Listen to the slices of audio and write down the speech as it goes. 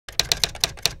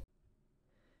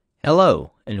Hello,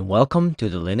 and welcome to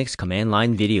the Linux command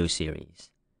line video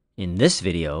series. In this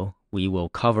video, we will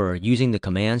cover using the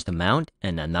commands to mount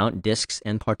and unmount disks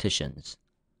and partitions.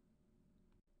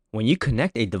 When you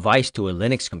connect a device to a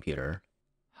Linux computer,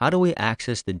 how do we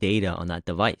access the data on that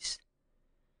device?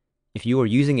 If you are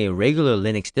using a regular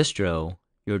Linux distro,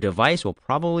 your device will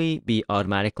probably be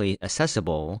automatically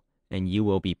accessible and you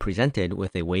will be presented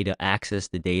with a way to access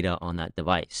the data on that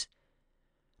device.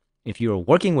 If you are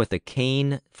working with a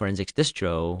Kane forensics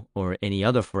distro or any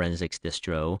other forensics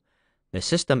distro, the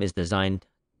system is designed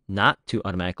not to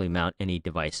automatically mount any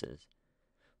devices.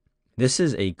 This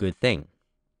is a good thing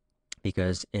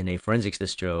because in a forensics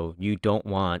distro, you don't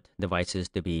want devices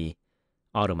to be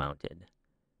auto-mounted.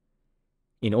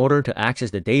 In order to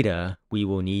access the data, we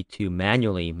will need to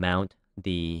manually mount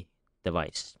the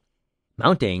device.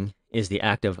 Mounting is the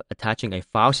act of attaching a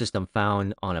file system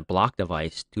found on a block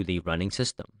device to the running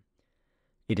system.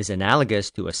 It is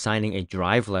analogous to assigning a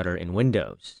drive letter in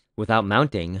Windows. Without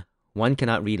mounting, one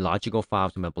cannot read logical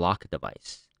files from a block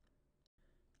device.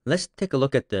 Let's take a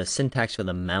look at the syntax for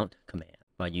the mount command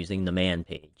by using the man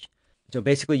page. So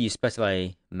basically you specify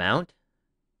mount,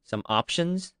 some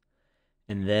options,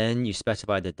 and then you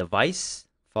specify the device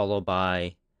followed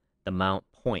by the mount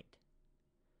point.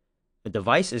 The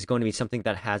device is going to be something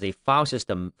that has a file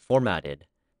system formatted.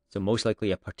 So most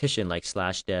likely a partition like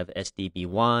 /dev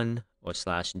sdb1 or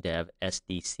 /dev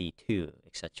sdc2,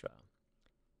 etc.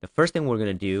 The first thing we're going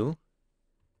to do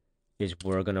is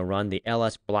we're going to run the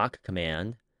ls block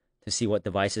command to see what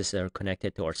devices are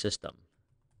connected to our system.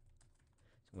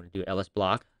 So I'm going to do ls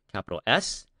block, capital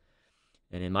S,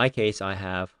 and in my case I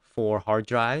have 4 hard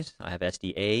drives. I have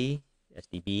SDA,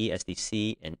 SDB,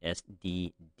 SDC, and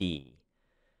SDD.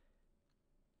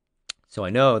 So I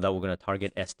know that we're going to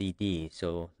target SDD.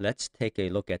 So let's take a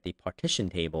look at the partition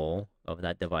table of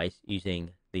that device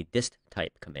using the disk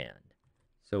type command.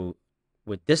 So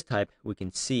with disk type, we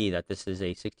can see that this is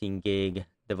a 16 gig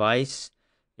device.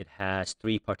 It has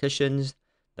 3 partitions.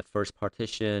 The first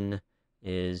partition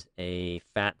is a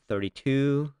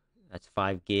FAT32. That's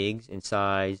 5 gigs in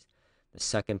size. The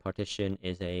second partition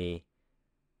is a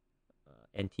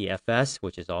NTFS,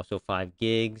 which is also 5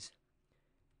 gigs.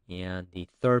 And the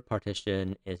third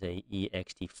partition is a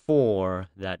ext4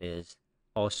 that is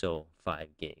also 5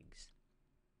 gigs.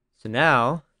 So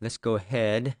now let's go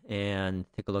ahead and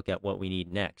take a look at what we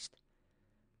need next.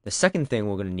 The second thing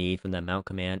we're going to need from that mount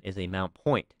command is a mount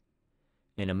point.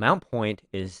 And a mount point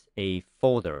is a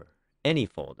folder, any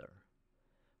folder.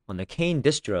 On the Kane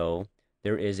distro,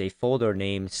 there is a folder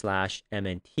named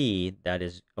 /mnt that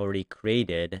is already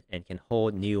created and can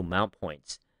hold new mount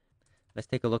points. Let's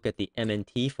take a look at the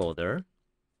MNT folder,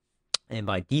 and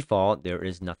by default there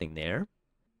is nothing there.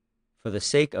 For the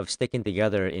sake of sticking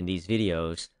together in these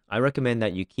videos, I recommend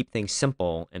that you keep things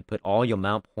simple and put all your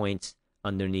mount points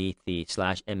underneath the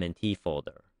 /mnt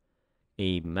folder.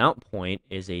 A mount point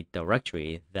is a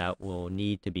directory that will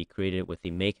need to be created with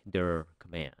the makedir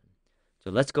command.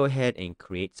 So let's go ahead and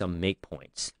create some make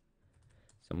points.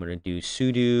 So I'm going to do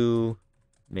sudo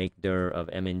makedir of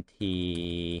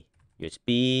mnt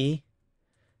usb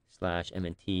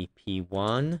 /mnt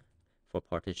p1 for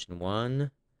partition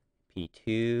 1,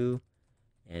 p2,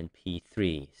 and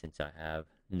p3. Since I have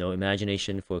no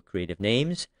imagination for creative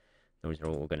names, those are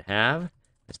what we're going to have.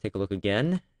 Let's take a look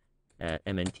again at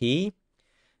mnt,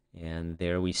 and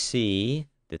there we see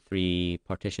the 3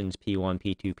 partitions p1,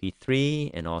 p2,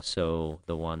 p3, and also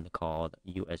the one called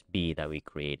USB that we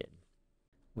created.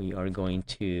 We are going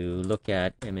to look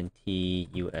at mnt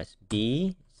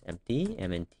USB, it's empty,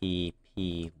 mnt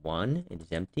P1, it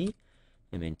is empty.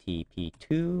 MNT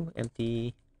P2,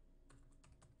 empty.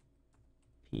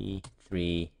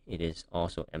 P3, it is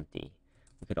also empty.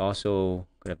 We could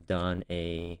have done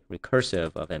a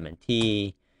recursive of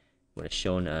MNT, would have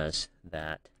shown us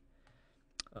that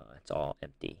it's all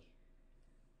empty.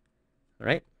 All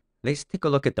right, let's take a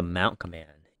look at the mount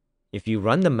command. If you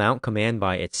run the mount command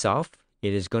by itself,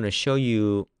 it is going to show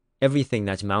you everything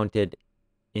that's mounted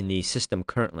in the system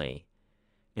currently.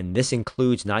 And this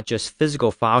includes not just physical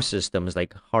file systems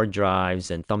like hard drives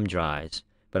and thumb drives,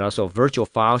 but also virtual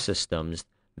file systems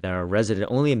that are resident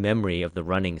only in memory of the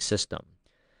running system.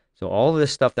 So all of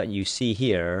this stuff that you see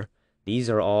here, these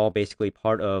are all basically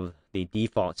part of the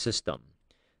default system.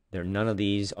 None of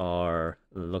these are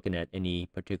looking at any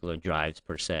particular drives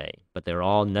per se, but they're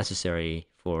all necessary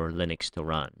for Linux to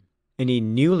run. Any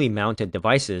newly mounted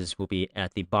devices will be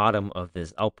at the bottom of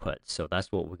this output, so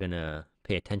that's what we're going to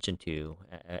pay attention to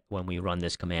when we run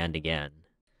this command again.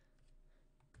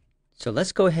 So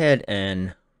let's go ahead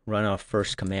and run our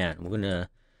first command. We're going to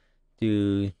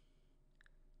do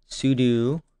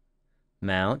sudo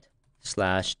mount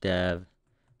 /dev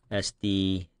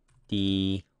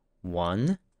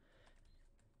sdd1.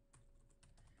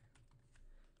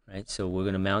 Right, so we're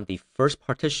going to mount the first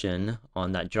partition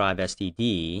on that drive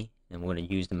STD, and we're going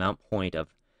to use the mount point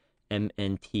of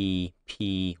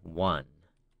mntp1.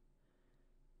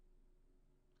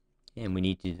 And we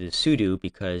need to do the sudo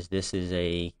because this is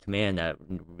a command that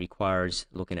requires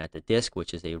looking at the disk,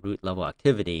 which is a root level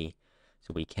activity,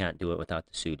 so we can't do it without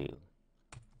the sudo.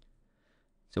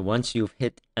 So once you've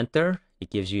hit enter, it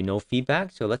gives you no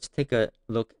feedback. So let's take a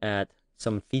look at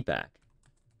some feedback.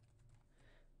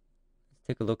 Let's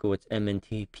take a look at what's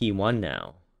mntp1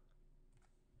 now.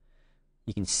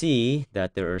 You can see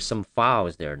that there are some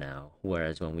files there now,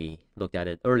 whereas when we looked at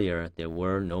it earlier, there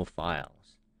were no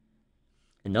files.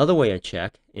 Another way to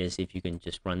check is if you can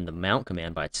just run the mount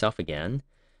command by itself again,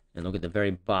 and look at the very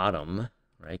bottom,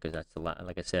 right? Because that's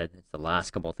like I said, it's the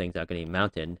last couple of things that are going to be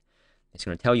mounted. It's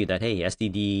going to tell you that, hey,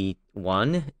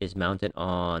 STD1 is mounted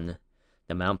on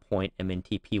the mount point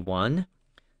mntp1.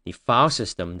 The file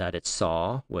system that it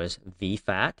saw was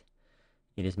vfat.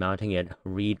 It is mounting it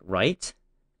read-write,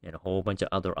 and a whole bunch of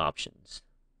other options.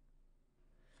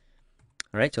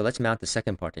 All right, so let's mount the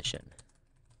second partition.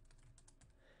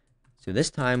 So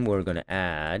this time we're going to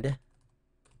add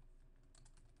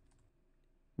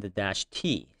the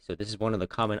 -t. So this is one of the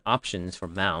common options for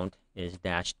mount is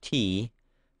 -t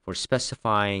for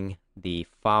specifying the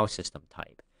file system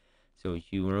type. So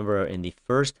if you remember in the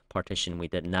first partition we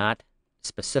did not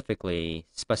specifically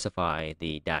specify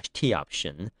the -t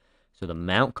option. So the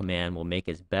mount command will make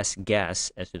its best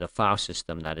guess as to the file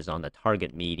system that is on the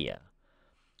target media.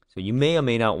 So you may or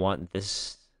may not want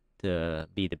this to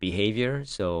be the behavior,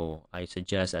 so I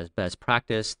suggest as best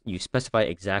practice you specify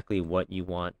exactly what you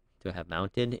want to have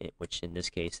mounted, which in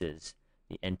this case is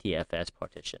the NTFS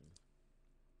partition.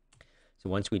 So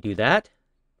once we do that,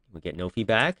 we get no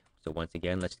feedback. So once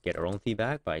again, let's get our own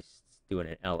feedback by doing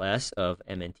an ls of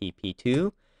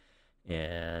mntp2,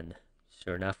 and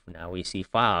sure enough, now we see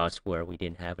files where we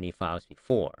didn't have any files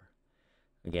before.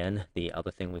 Again, the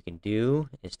other thing we can do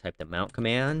is type the mount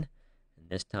command, and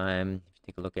this time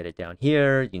take a look at it down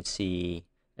here. You can see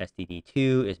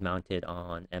STD2 is mounted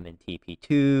on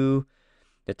mntp2.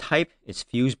 The type is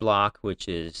fuse block, which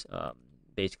is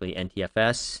basically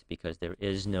NTFS because there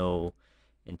is no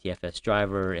NTFS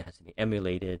driver. It has to be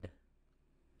emulated.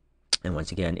 And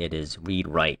once again, it is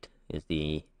read-write is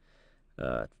the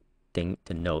thing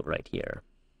to note right here.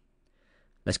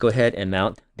 Let's go ahead and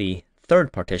mount the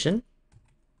third partition.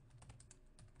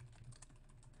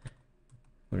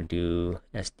 We're going to do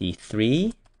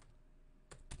SD3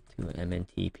 to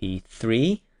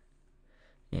mntp3.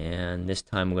 And this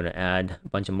time we're going to add a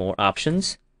bunch of more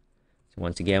options. So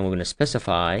once again, we're going to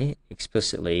specify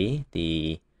explicitly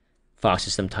the file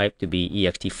system type to be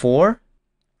ext4.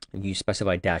 If you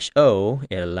specify -o,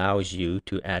 it allows you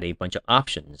to add a bunch of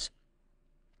options.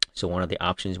 So one of the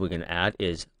options we're going to add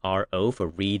is RO for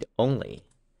read only.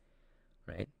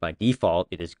 Right? By default,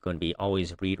 it is going to be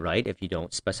always read-write if you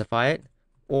don't specify it.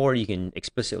 Or you can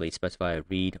explicitly specify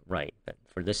read-write. But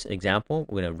for this example,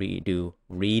 we're going to do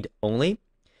read-only.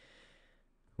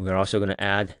 We're also going to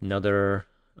add another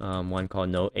one called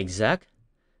no-exec.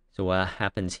 So what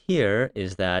happens here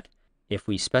is that if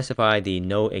we specify the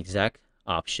no-exec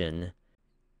option,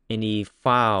 any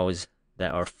files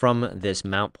that are from this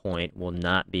mount point will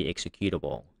not be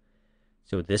executable.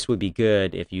 So this would be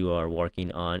good if you are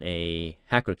working on a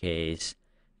hacker case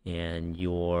and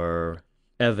your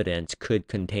evidence could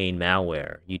contain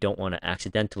malware. You don't want to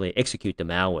accidentally execute the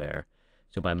malware.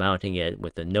 So by mounting it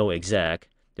with the no exec,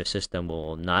 the system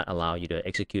will not allow you to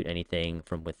execute anything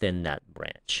from within that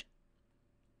branch.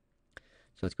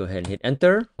 So let's go ahead and hit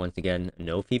enter. Once again,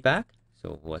 no feedback.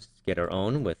 So let's get our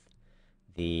own with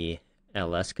the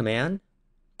ls command.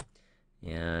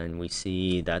 And we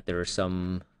see that there are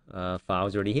some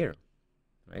files already here,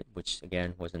 right? Which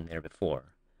again wasn't there before.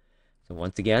 So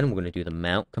once again, we're going to do the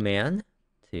mount command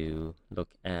to look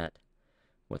at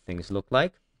what things look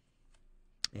like.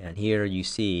 And here you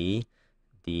see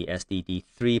the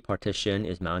STD3 partition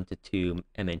is mounted to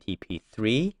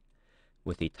mntp3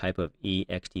 with the type of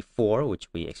ext4,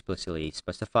 which we explicitly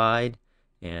specified.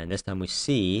 And this time we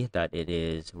see that it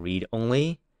is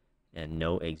read-only and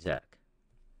no exec.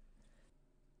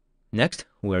 Next,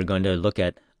 we're going to look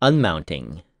at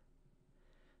unmounting.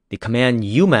 The command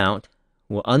umount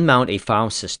will unmount a file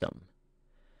system.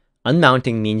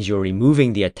 Unmounting means you're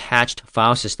removing the attached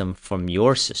file system from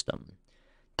your system.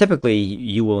 Typically,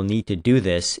 you will need to do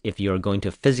this if you're going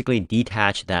to physically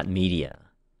detach that media.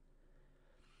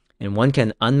 And one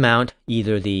can unmount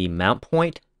either the mount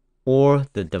point or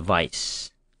the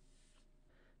device.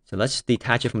 So let's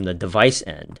detach it from the device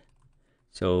end.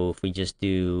 So if we just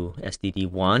do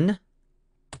SDD1,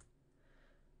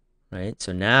 right?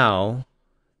 So now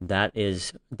that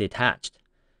is detached.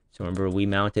 So remember, we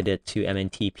mounted it to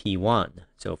MNTP1.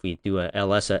 So if we do a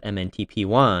ls at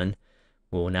MNTP1,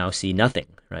 we'll now see nothing,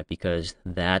 right? Because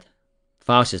that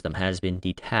file system has been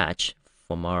detached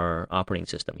from our operating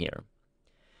system here.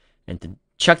 And to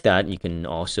check that, you can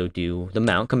also do the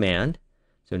mount command.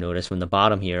 So notice from the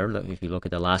bottom here, if you look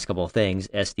at the last couple of things,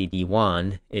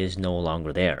 SDD1 is no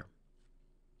longer there.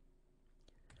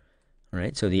 All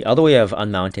right, so the other way of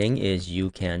unmounting is you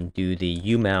can do the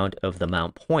umount of the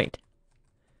mount point.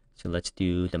 So let's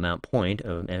do the mount point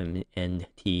of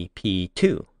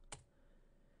MNTP2.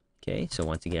 Okay, so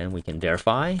once again, we can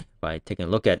verify by taking a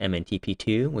look at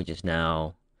MNTP2, which is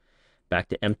now back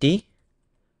to empty.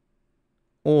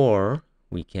 Or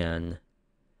we can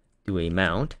do a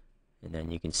mount, and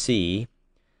then you can see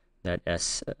that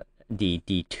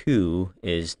SDD2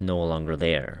 is no longer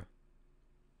there.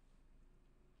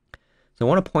 So I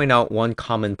want to point out one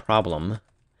common problem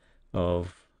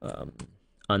of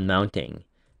unmounting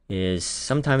is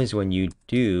sometimes when you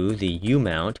do the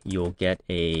umount, you'll get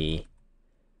a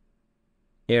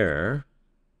error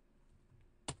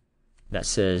that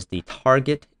says the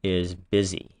target is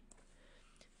busy.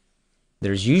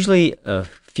 There's usually a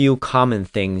few common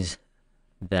things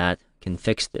that can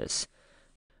fix this.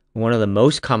 One of the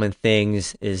most common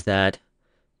things is that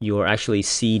you're actually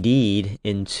CD'd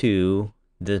into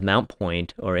the mount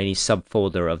point or any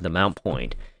subfolder of the mount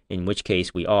point, in which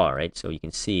case we are, right? So you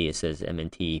can see it says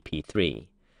MNTP3.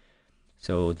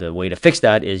 So the way to fix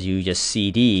that is you just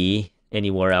CD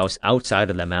anywhere else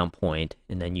outside of the mount point,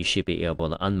 and then you should be able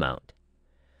to unmount.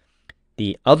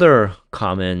 The other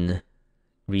common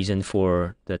reason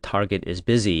for the target is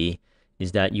busy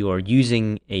is that you are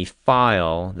using a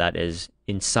file that is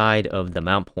inside of the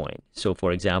mount point. So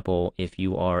for example, if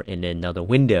you are in another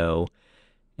window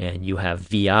and you have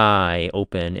VI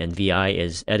open and VI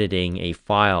is editing a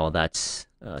file that's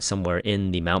somewhere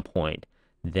in the mount point,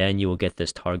 then you will get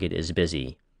this target is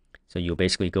busy. So you'll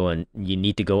basically go and you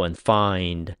need to go and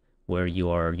find where you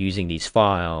are using these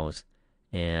files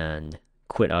and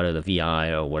quit out of the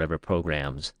VI or whatever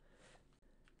programs.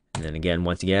 And then again,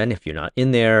 once again, if you're not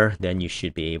in there, then you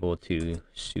should be able to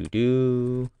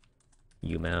sudo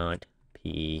umount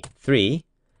p3.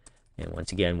 And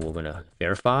once again, we're going to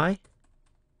verify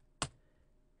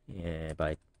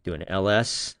by doing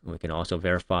ls. We can also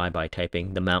verify by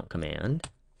typing the mount command.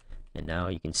 And now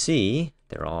you can see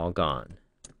they're all gone.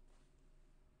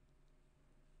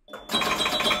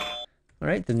 All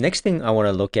right, the next thing I want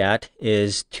to look at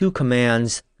is two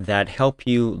commands that help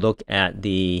you look at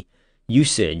the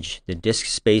usage, the disk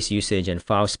space usage and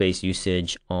file space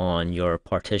usage on your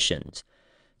partitions.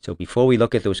 So before we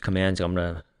look at those commands, I'm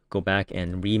going to go back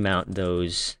and remount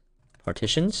those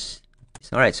partitions.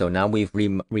 All right, so now we've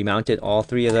remounted all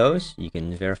three of those. You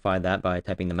can verify that by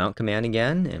typing the mount command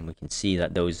again, and we can see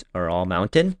that those are all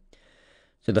mounted.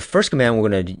 So the first command we're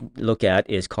going to look at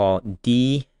is called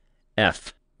df,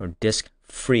 or disk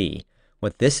free.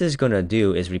 What this is going to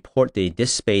do is report the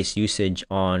disk space usage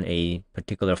on a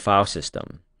particular file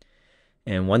system.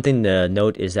 And one thing to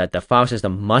note is that the file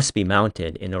system must be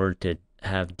mounted in order to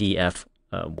have df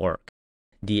work.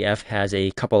 df has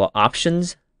a couple of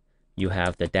options. You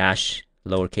have the dash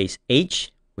lowercase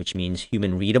h, which means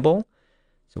human readable.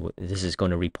 So this is going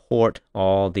to report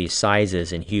all the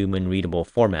sizes in human readable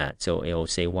format. So it will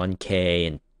say 1K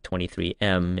and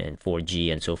 23M and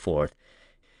 4G and so forth.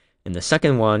 And the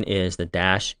second one is the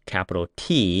dash capital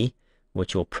T,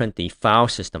 which will print the file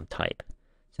system type.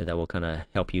 So that will kind of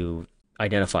help you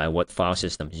identify what file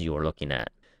systems you are looking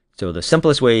at. So the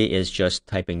simplest way is just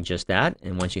typing just that.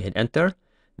 And once you hit enter,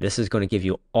 this is going to give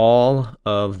you all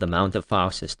of the mounted file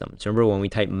systems. Remember when we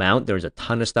type mount, there's a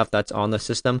ton of stuff that's on the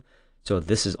system. So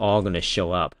this is all going to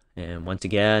show up. And once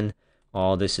again,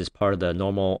 all this is part of the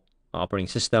normal operating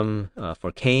system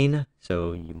for Kane.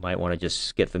 So you might want to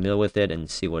just get familiar with it and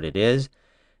see what it is.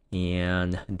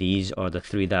 And these are the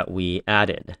three that we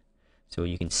added. So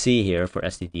you can see here for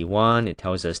SDD1, it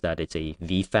tells us that it's a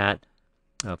VFAT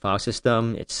file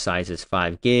system. Its size is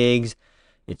 5 gigs.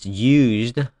 It's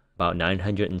used about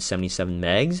 977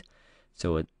 megs.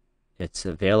 So it's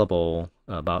available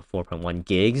about 4.1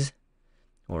 gigs,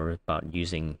 or about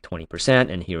using 20%.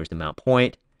 And here's the mount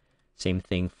point. Same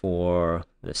thing for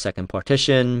the second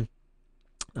partition.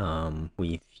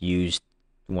 We've used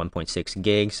 1.6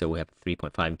 gigs, so we have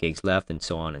 3.5 gigs left, and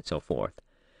so on and so forth.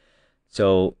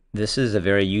 So this is a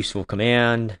very useful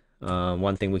command.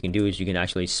 One thing we can do is you can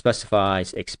actually specify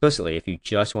explicitly, if you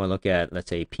just want to look at, let's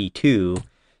say, P2,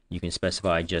 you can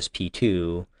specify just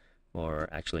P2 or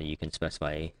actually you can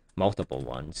specify multiple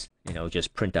ones,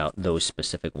 just print out those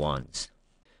specific ones.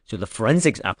 So the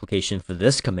forensics application for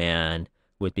this command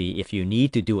would be if you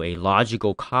need to do a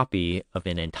logical copy of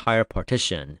an entire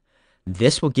partition,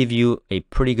 this will give you a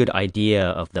pretty good idea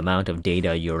of the amount of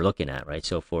data you're looking at, right?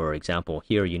 So for example,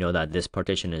 here you know that this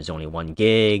partition is only 1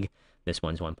 gig, this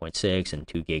one's 1.6 and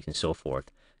 2 gigs and so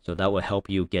forth. So that will help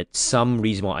you get some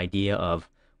reasonable idea of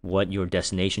what your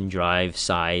destination drive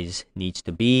size needs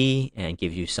to be and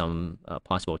give you some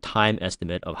possible time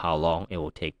estimate of how long it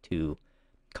will take to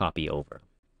copy over.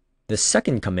 The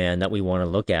second command that we want to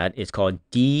look at is called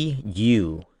du.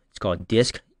 It's called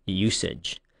disk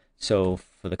usage. So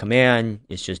for the command,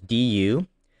 it's just du,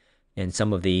 and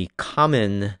some of the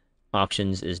common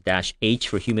options is -H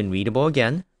for human readable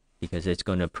again, because it's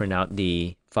going to print out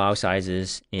the file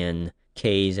sizes in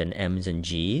Ks and Ms and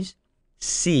Gs.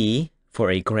 C for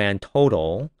a grand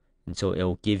total, and so it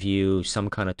will give you some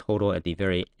kind of total at the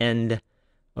very end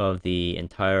of the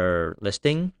entire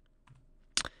listing.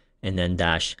 And then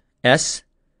 -S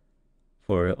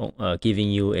for giving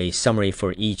you a summary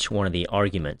for each one of the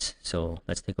arguments. So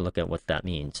let's take a look at what that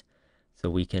means. So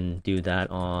we can do that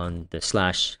on the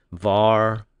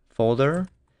 /var folder.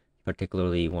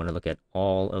 Particularly want to look at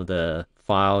all of the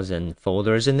files and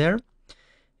folders in there.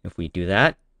 If we do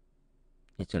that,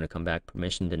 it's going to come back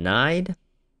permission denied.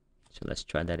 So let's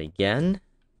try that again.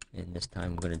 And this time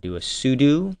I'm going to do a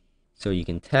sudo. So you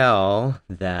can tell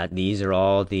that these are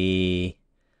all the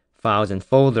files and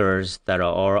folders that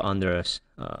are all under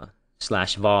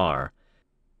 /var.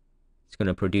 It's going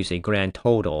to produce a grand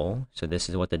total. So this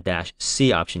is what the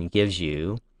 -C option gives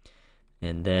you.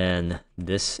 And then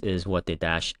this is what the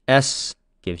 -S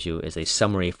gives you as a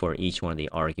summary for each one of the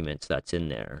arguments that's in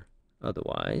there.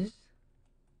 Otherwise,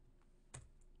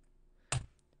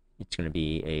 it's going to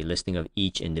be a listing of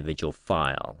each individual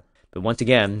file. But once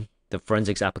again, the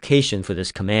forensics application for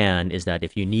this command is that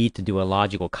if you need to do a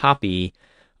logical copy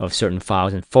of certain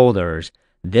files and folders,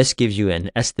 this gives you an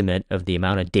estimate of the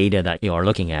amount of data that you are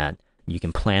looking at. You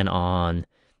can plan on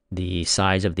the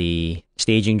size of the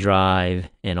staging drive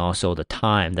and also the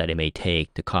time that it may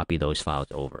take to copy those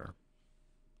files over.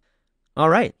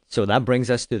 Alright, so that brings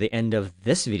us to the end of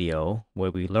this video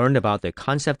where we learned about the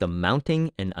concept of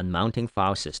mounting and unmounting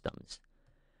file systems.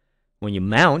 When you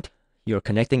mount, you're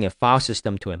connecting a file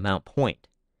system to a mount point.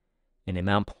 And a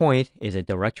mount point is a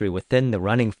directory within the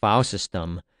running file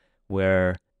system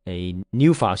where a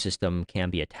new file system can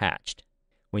be attached.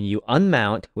 When you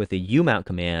unmount with the umount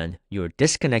command, you're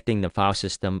disconnecting the file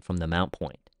system from the mount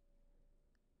point.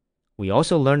 We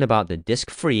also learned about the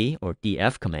disk-free or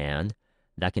df command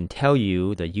that can tell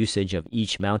you the usage of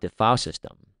each mounted file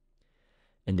system,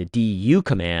 and the du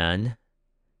command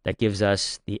that gives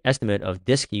us the estimate of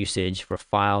disk usage for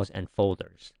files and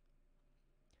folders.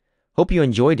 Hope you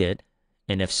enjoyed it,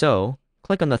 and if so,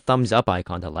 click on the thumbs up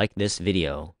icon to like this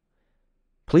video.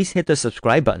 Please hit the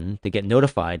subscribe button to get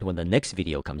notified when the next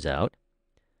video comes out.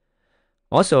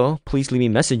 Also, please leave me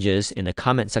messages in the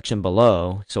comment section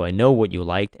below so I know what you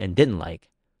liked and didn't like,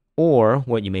 or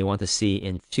what you may want to see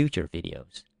in future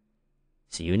videos.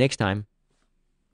 See you next time.